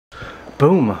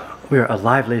Boom! We are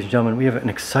alive, ladies and gentlemen. We have an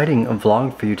exciting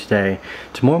vlog for you today.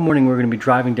 Tomorrow morning we're going to be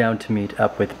driving down to meet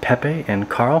up with Pepe and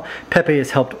Carl. Pepe has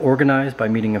helped organize by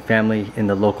meeting a family in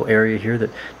the local area here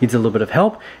that needs a little bit of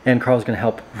help, and Carl's going to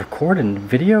help record and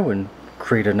video and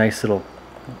create a nice little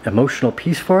emotional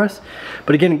piece for us.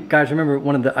 But again, guys, remember,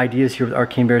 one of the ideas here with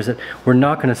Arcane Bear is that we're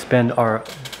not going to spend our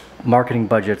marketing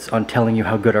budgets on telling you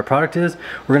how good our product is.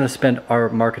 We're going to spend our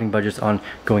marketing budgets on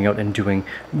going out and doing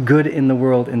good in the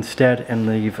world instead, and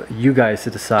leave you guys to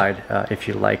decide if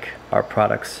you like our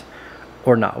products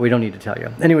or not. We don't need to tell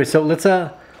you. Anyway, so let's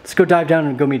go dive down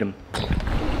and go meet him.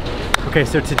 Okay,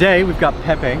 so today we've got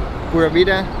Pepe. Pura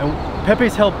vida. And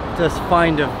Pepe's helped us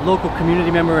find a local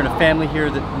community member and a family here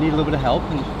that need a little bit of help.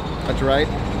 And that's right.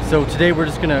 So today we're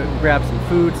just gonna grab some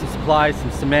food, some supplies,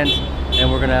 some cement,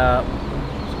 and we're gonna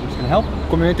help.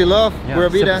 Community love, yeah, pura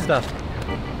vida. Stuff.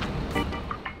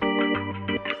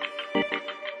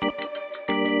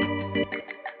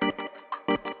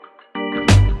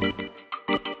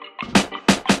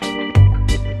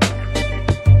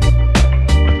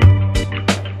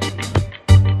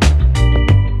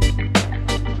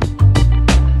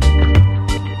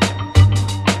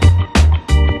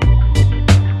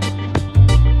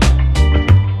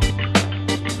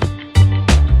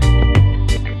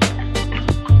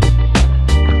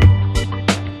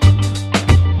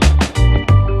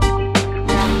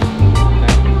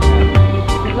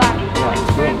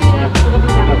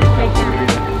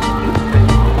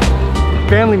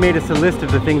 Family made us a list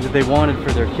of the things that they wanted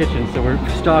for their kitchen, so we're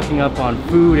stocking up on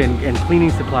food and cleaning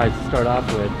supplies to start off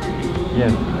with. Yeah,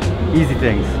 easy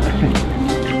things.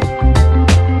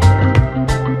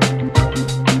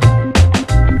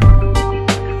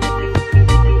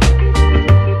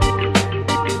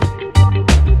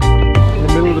 In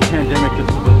the middle of the pandemic, this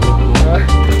is what it looks cool.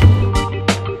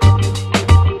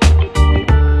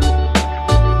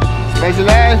 Space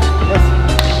alive. Yes.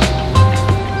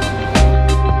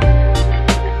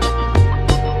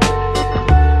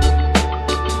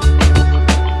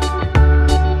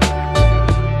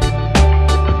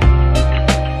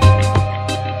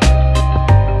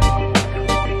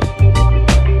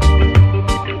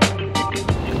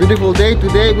 Beautiful day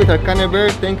today with Arcane Bear.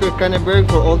 Thank you, Arcane Bear,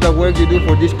 for all the work you do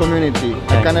for this community.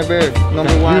 Arcane Bear,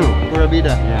 number one, pura vida.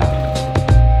 Yeah.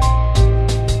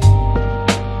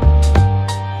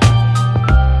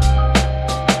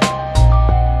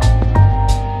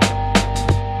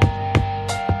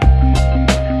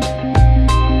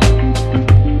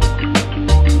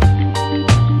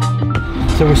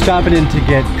 So we're stopping in to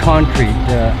get concrete.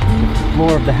 The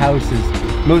floor of the house is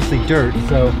mostly dirt,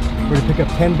 so we're going to pick up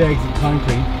 10 bags of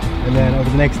concrete, and then over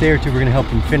the next day or two we're going to help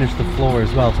them finish the floor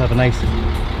as well, to have a nice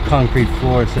concrete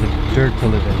floor instead of dirt to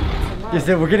live in. Yes,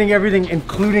 so we're getting everything,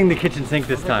 including the kitchen sink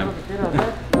this time.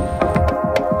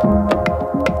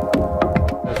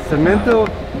 Cemento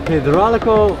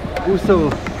hidráulico uso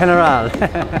general.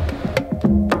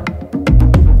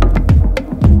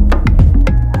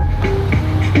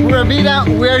 Pura vida,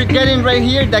 we're getting right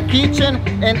here the kitchen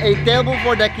and a table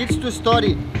for the kids to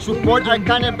study. Support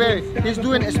Arcane Bear. He's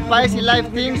doing spicy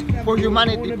life things for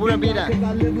humanity. Pura vida.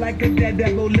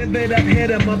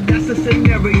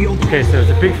 Okay, so it's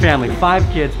a big family, 5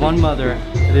 kids, 1 mother.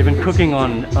 They've been cooking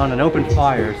on an open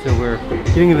fire, so we're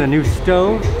getting them a new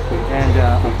stove and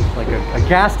like a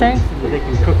gas tank so that they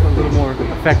can cook a little more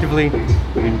effectively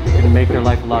and going to make their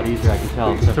life a lot easier, I can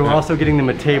tell. So we're also getting them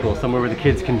a table, somewhere where the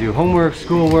kids can do homework,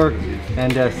 schoolwork,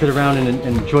 and sit around and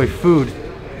enjoy food.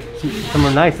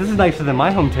 Somewhere nice. This is nicer than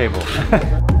my home table.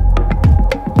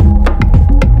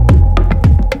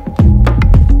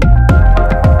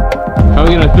 How are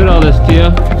we gonna fit all this,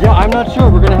 Tijo? Yeah, I'm not sure.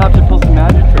 We're gonna have to pull some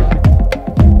magic tricks.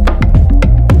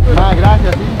 Ah,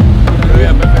 gracias.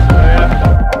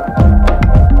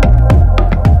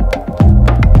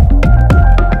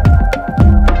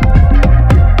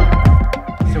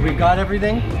 So we got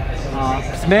everything.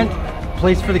 Cement,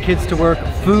 place for the kids to work,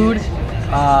 food,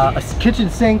 a kitchen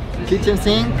sink. Kitchen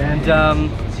sink. And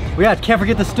yeah, can't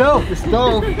forget the stove. The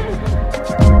stove.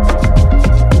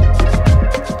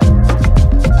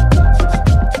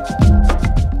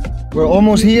 We're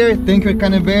almost here. Thank you,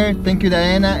 Arcane Bear. Thank you,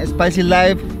 Diana. Spicy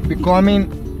Life, becoming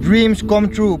dreams come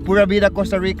true. Pura vida,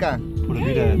 Costa Rica. Pura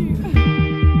vida.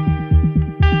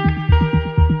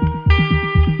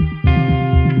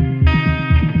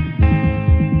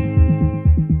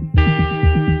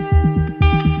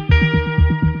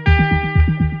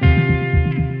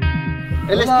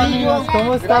 El Estillo.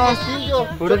 ¿Cómo estás? Estillo.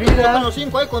 Pura vida. Chocan los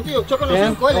 5 ahí contigo. Chocan los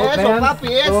 5 ahí. Eso, papi,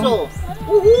 eso.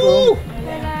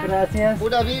 Gracias.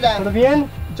 Pura vida. ¿Todo bien?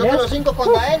 Chocan los 5 con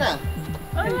Diana.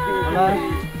 Hola.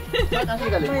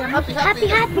 Happy, Happy, happy.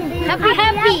 Happy,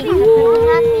 happy.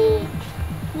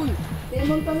 Uy, tiene un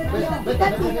montón de cosas.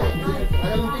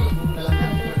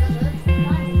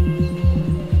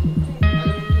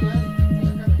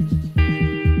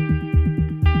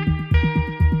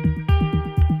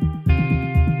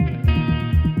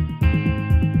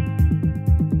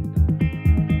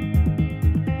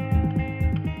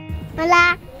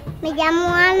 Hola, me llamo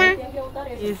Ana.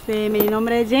 Mi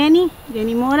nombre es Jenny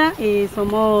Mora.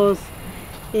 Somos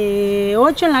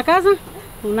 8 en la casa,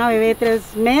 una bebé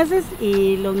 3 meses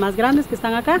y los más grandes que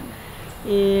están acá.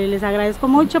 Les agradezco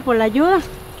mucho por la ayuda,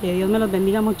 que Dios me los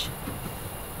bendiga mucho.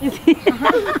 Sí.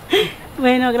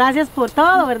 Bueno, gracias por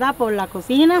todo, ¿verdad? Por la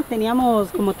cocina. Teníamos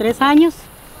como 3 años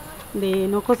de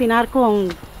no cocinar con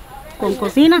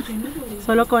cocina,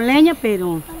 solo con leña,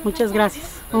 pero muchas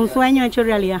gracias. Un sueño hecho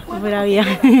realidad, fuera vida.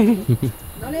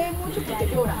 No le den mucho porque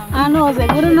llora. Ah, no,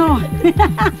 seguro no.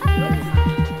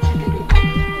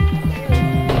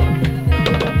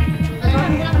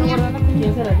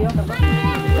 ¿Quién se la dio, papá?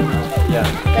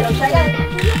 Pero traiga.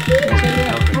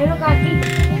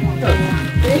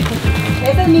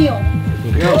 Ese es mío.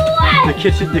 The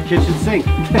kitchen sink.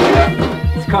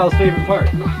 It's Carl's favorite part.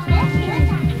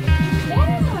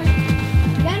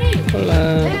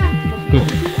 Hola. Un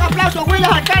aplauso, Willis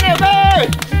Arcane Bear.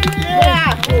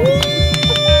 Yeah.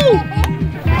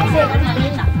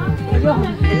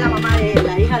 Es la mamá de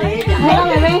la hija de ella. Mira,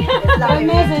 bebé, 3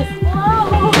 meses.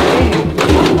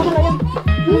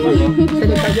 Se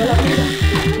le cayó la vida.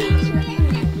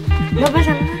 No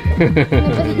pasa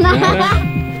nada.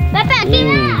 Pepe, aquí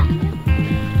va.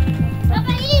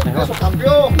 Eso,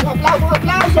 campeón. Un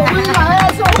aplauso, Willis,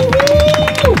 eso.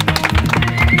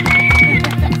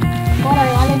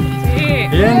 Órale, vale. Bien.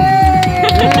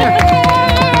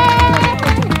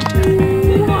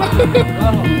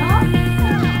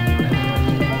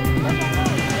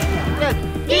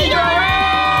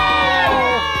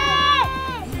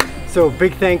 So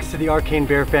big thanks to the Arcane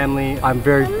Bear family. I'm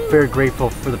very, very grateful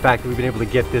for the fact that we've been able to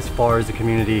get this far as a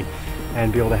community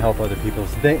and be able to help other people.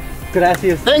 So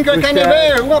gracias. Thank you, Arcane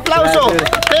Bear. Un aplauso. Gracias.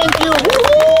 Thank you.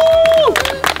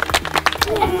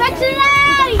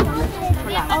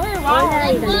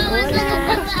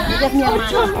 Ella es mi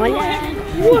hermana. Hola.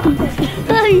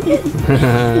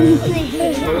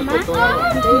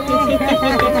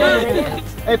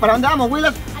 Hey, ¿para dónde vamos,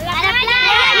 Willis? ¡A la playa!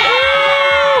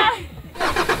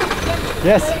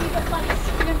 Yes.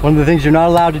 One of the things you're not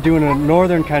allowed to do in a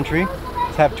northern country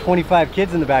is have 25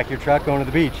 kids in the back of your truck going to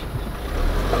the beach.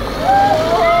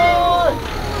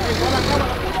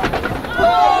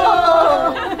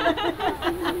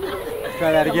 Let's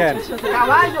try that again.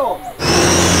 Caballo.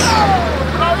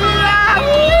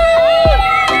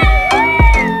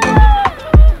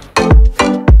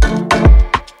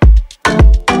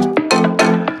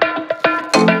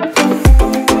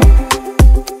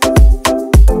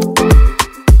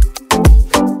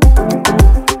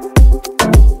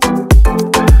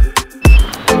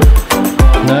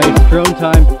 Nice drone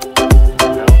time.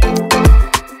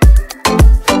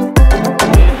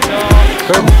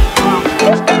 Perfect.